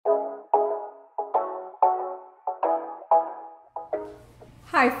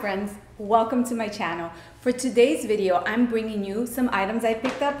Hi friends, welcome to my channel. For today's video, I'm bringing you some items I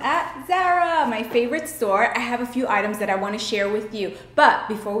picked up at Zara, my favorite store. I have a few items that I want to share with you. But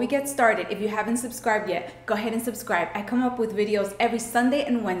before we get started, if you haven't subscribed yet, go ahead and subscribe. I come up with videos every Sunday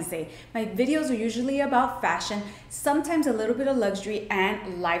and Wednesday. My videos are usually about fashion, sometimes a little bit of luxury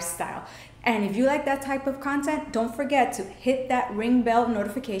and lifestyle. And if you like that type of content, don't forget to hit that ring bell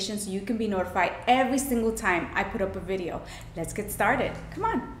notification so you can be notified every single time I put up a video. Let's get started. Come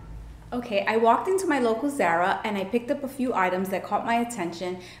on. Okay, I walked into my local Zara and I picked up a few items that caught my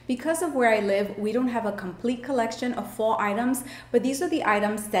attention. Because of where I live, we don't have a complete collection of fall items, but these are the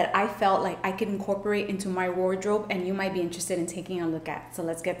items that I felt like I could incorporate into my wardrobe and you might be interested in taking a look at. So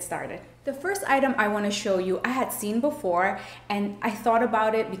let's get started. The first item I want to show you, I had seen before and I thought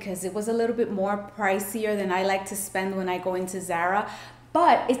about it because it was a little bit more pricier than I like to spend when I go into Zara.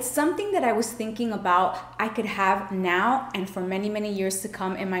 But it's something that I was thinking about I could have now and for many, many years to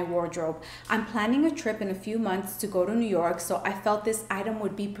come in my wardrobe. I'm planning a trip in a few months to go to New York, so I felt this item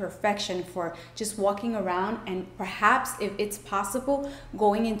would be perfection for just walking around and perhaps, if it's possible,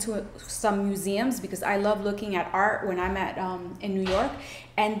 going into some museums because I love looking at art when I'm in New York.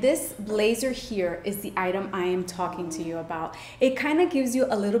 And this blazer here is the item I am talking to you about. It kind of gives you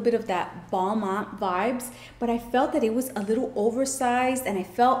a little bit of that Balmain vibes, but I felt that it was a little oversized and I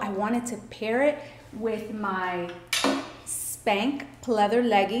felt I wanted to pair it with my Spanx pleather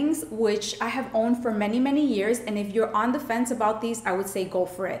leggings, which I have owned for many, many years. And if you're on the fence about these, I would say go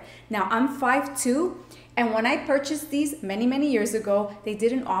for it. Now, I'm 5'2", and when I purchased these many, many years ago, they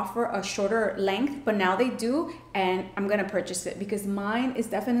didn't offer a shorter length, but now they do, and I'm gonna purchase it because mine is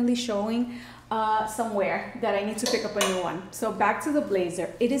definitely showing somewhere that I need to pick up a new one. So back to the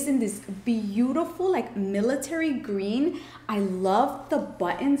blazer. It is in this beautiful like military green. I love the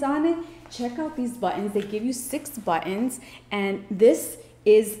buttons on it. Check out these buttons. They give you 6 buttons, and this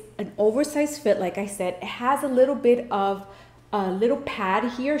is an oversized fit. Like I said, it has a little bit of a little pad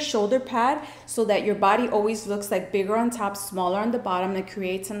here, shoulder pad, so that your body always looks like bigger on top, smaller on the bottom. That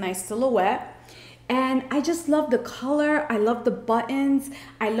creates a nice silhouette. And I just love the color. I love the buttons.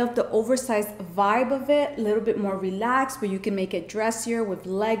 I love the oversized vibe of it, a little bit more relaxed where you can make it dressier with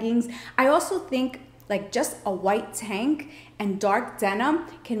leggings. I also think like just a white tank and dark denim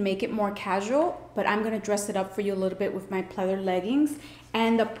can make it more casual, but I'm gonna dress it up for you a little bit with my pleather leggings.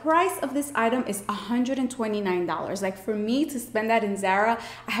 And the price of this item is $129. Like for me to spend that in Zara,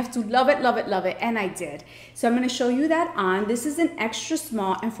 I have to love it, love it, love it, and I did. So I'm gonna show you that on. This is an extra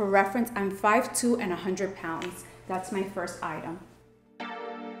small, and for reference, I'm 5'2" and 100 pounds. That's my first item.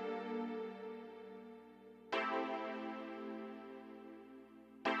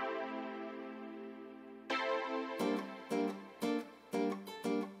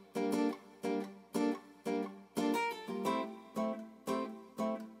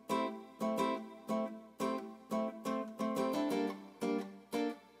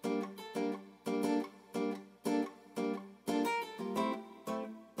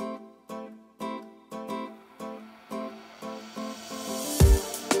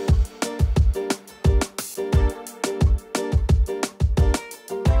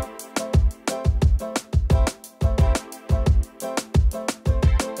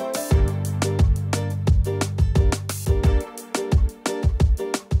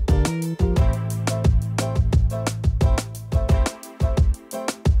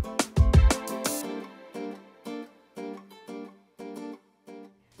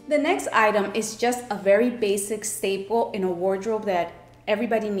 The next item is just a very basic staple in a wardrobe that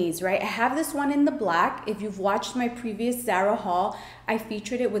everybody needs, right? I have this one in the black. If you've watched my previous Zara haul, I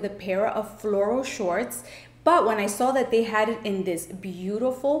featured it with a pair of floral shorts. But when I saw that they had it in this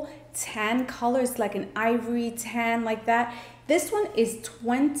beautiful tan color, it's like an ivory tan like that. This one is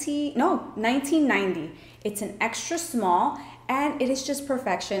 $19.90. It's an extra small. And it is just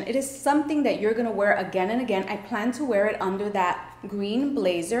perfection. It is something that you're gonna wear again and again. I plan to wear it under that green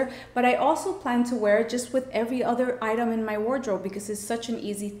blazer, but I also plan to wear it just with every other item in my wardrobe because it's such an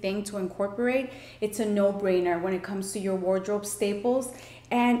easy thing to incorporate. It's a no-brainer when it comes to your wardrobe staples.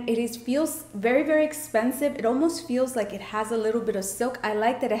 And feels very, very expensive. It almost feels like it has a little bit of silk. I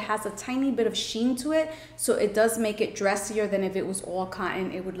like that it has a tiny bit of sheen to it, so it does make it dressier than if it was all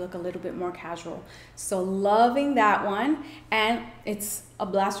cotton. It would look a little bit more casual. So loving that one. And it's a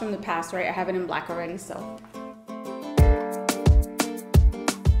blast from the past, right? I have it in black already, so.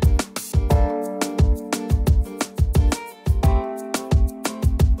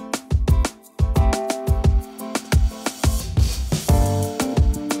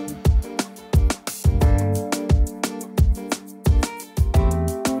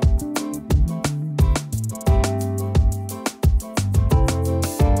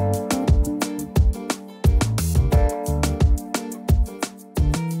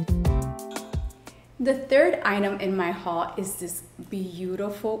 item in my haul is this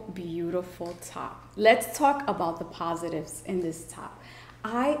beautiful, beautiful top. Let's talk about the positives in this top.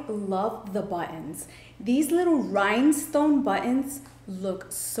 I love the buttons. These little rhinestone buttons look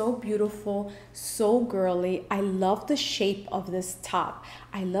so beautiful, so girly. I love the shape of this top.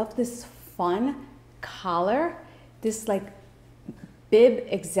 I love this fun collar, this like bib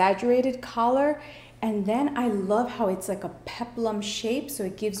exaggerated collar. And then I love how it's like a peplum shape, so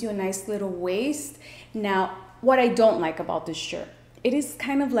it gives you a nice little waist. Now, what I don't like about this shirt, it is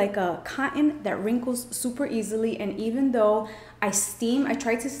kind of like a cotton that wrinkles super easily. And even though I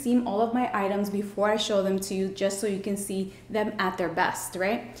try to steam all of my items before I show them to you, just so you can see them at their best,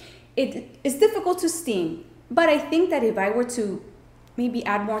 right? It's difficult to steam, but I think that if I were to maybe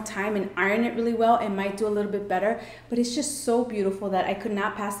add more time and iron it really well, it might do a little bit better. But it's just so beautiful that I could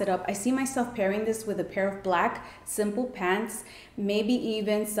not pass it up. I see myself pairing this with a pair of black simple pants, maybe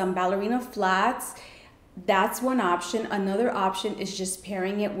even some ballerina flats. That's one option. Another option is just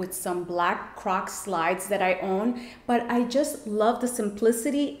pairing it with some black Croc slides that I own. But I just love the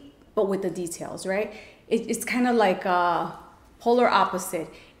simplicity, but with the details, right? It's kind of like a polar opposite.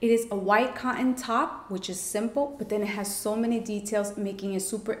 It is a white cotton top, which is simple, but then it has so many details, making it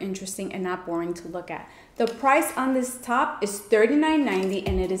super interesting and not boring to look at. The price on this top is $39.90,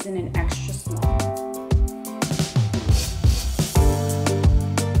 and it is in an extra small.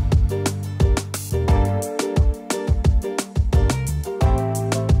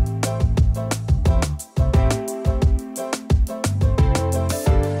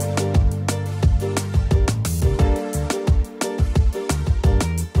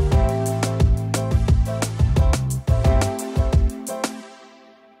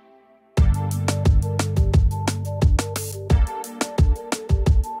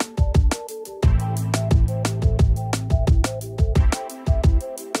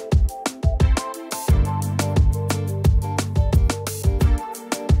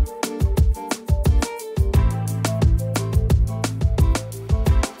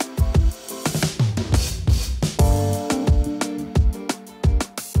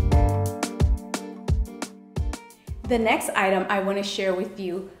 The next item I want to share with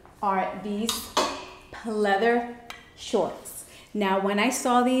you are these pleather shorts. Now, when I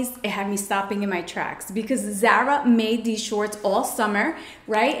saw these, it had me stopping in my tracks because Zara made these shorts all summer,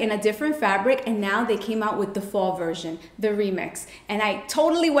 right, in a different fabric, and now they came out with the fall version, the remix, and I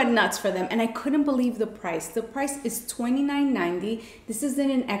totally went nuts for them, and I couldn't believe the price. The price is $29.90. This is in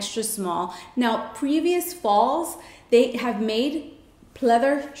an extra small. Now, previous falls, they have made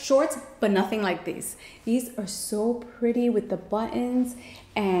pleather shorts, but nothing like these. These are so pretty with the buttons,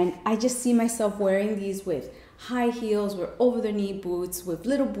 and I just see myself wearing these with high heels, with over the knee boots, with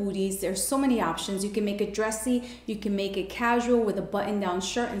little booties. There's so many options. You can make it dressy, you can make it casual with a button down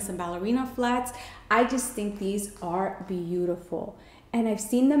shirt and some ballerina flats. I just think these are beautiful. And I've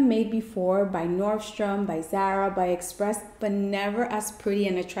seen them made before by Nordstrom, by Zara, by Express, but never as pretty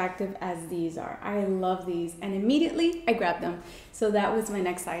and attractive as these are. I love these, and immediately I grabbed them. So that was my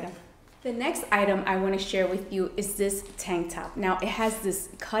next item. The next item I want to share with you is this tank top. Now, it has this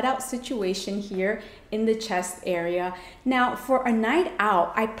cutout situation here in the chest area. Now, for a night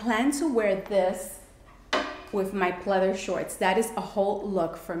out, I plan to wear this with my pleather shorts. That is a whole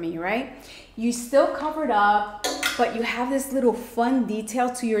look for me, right? You still covered up, but you have this little fun detail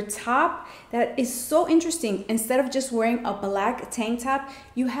to your top that is so interesting. Instead of just wearing a black tank top,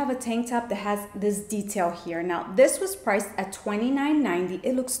 you have a tank top that has this detail here. Now, this was priced at $29.90.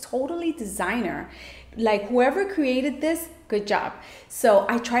 It looks totally designer. Like, whoever created this, good job. So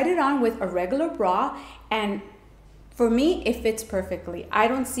I tried it on with a regular bra, and for me, it fits perfectly. I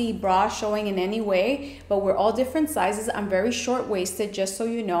don't see bra showing in any way, but we're all different sizes. I'm very short-waisted, just so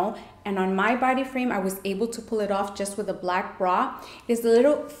you know. And on my body frame, I was able to pull it off just with a black bra. It's a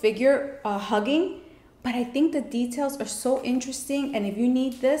little figure hugging, but I think the details are so interesting. And if you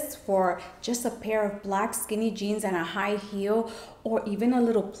need this for just a pair of black skinny jeans and a high heel, or even a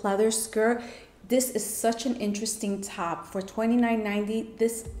little pleather skirt, this is such an interesting top. For $29.90,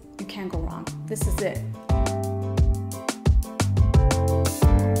 this, you can't go wrong. This is it.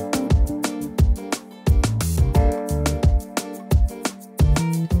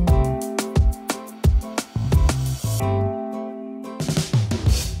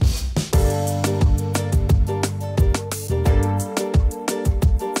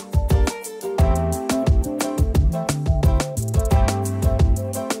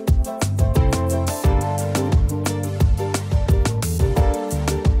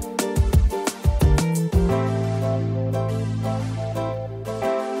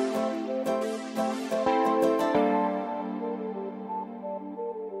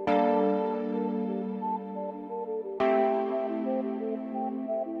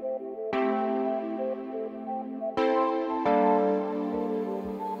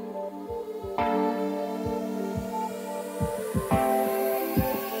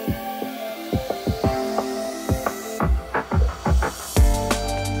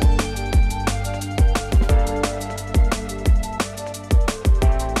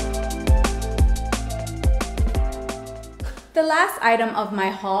 last item of my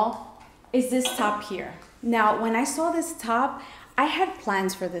haul is this top here. Now, when I saw this top, I had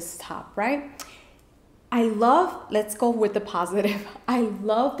plans for this top, right? I love, let's go with the positive. I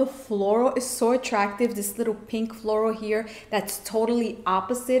love the floral, it's so attractive. This little pink floral here, that's totally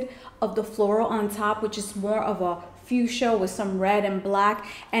opposite of the floral on top, which is more of a fuchsia with some red and black.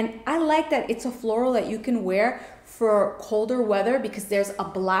 And I like that it's a floral that you can wear for colder weather because there's a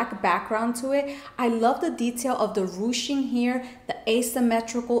black background to it. I love the detail of the ruching here, the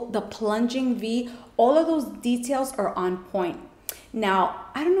asymmetrical, the plunging V. All of those details are on point. Now,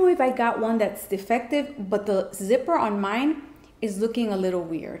 I don't know if I got one that's defective, but the zipper on mine is looking a little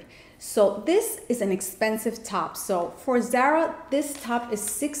weird. So this is an expensive top. So for Zara, this top is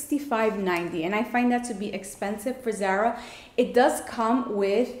 $65.90, and I find that to be expensive for Zara. It does come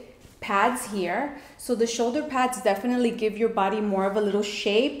with pads here. So the shoulder pads definitely give your body more of a little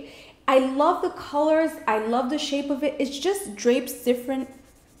shape. I love the colors. I love the shape of it. It just drapes different,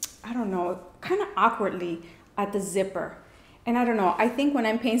 I don't know, kind of awkwardly at the zipper. And I don't know, I think when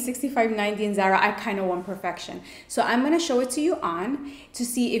I'm paying $65.90 in Zara, I kind of want perfection. So I'm going to show it to you on to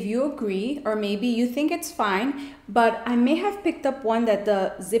see if you agree, or maybe you think it's fine, but I may have picked up one that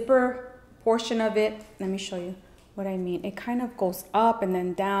the zipper portion of it, let me show you what I mean. It kind of goes up and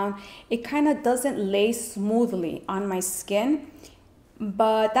then down. It kind of doesn't lay smoothly on my skin,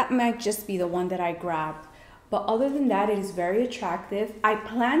 but that might just be the one that I grabbed. But other than that, it is very attractive. I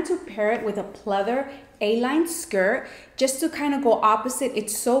plan to pair it with a pleather A-line skirt just to kind of go opposite.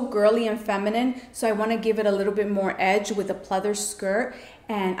 It's so girly and feminine, so I want to give it a little bit more edge with a pleather skirt.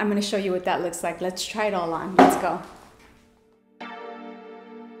 And I'm going to show you what that looks like. Let's try it all on. Let's go.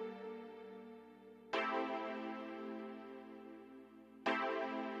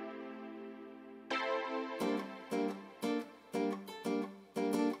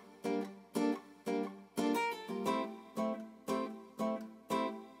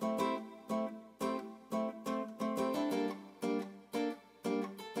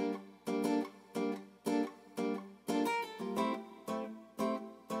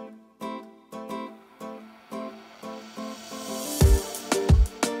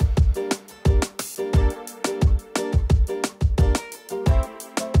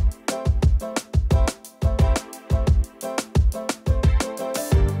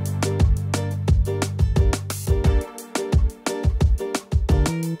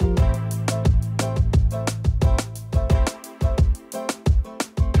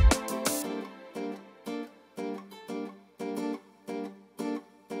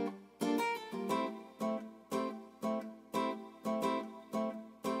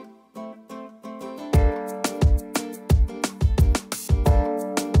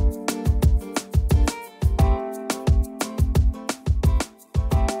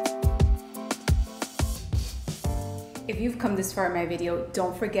 If you've come this far in my video,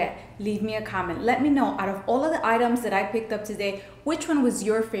 don't forget, leave me a comment. Let me know, out of all of the items that I picked up today, which one was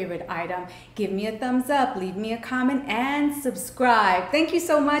your favorite item? Give me a thumbs up, leave me a comment, and subscribe. Thank you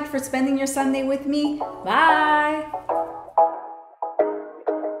so much for spending your Sunday with me. Bye.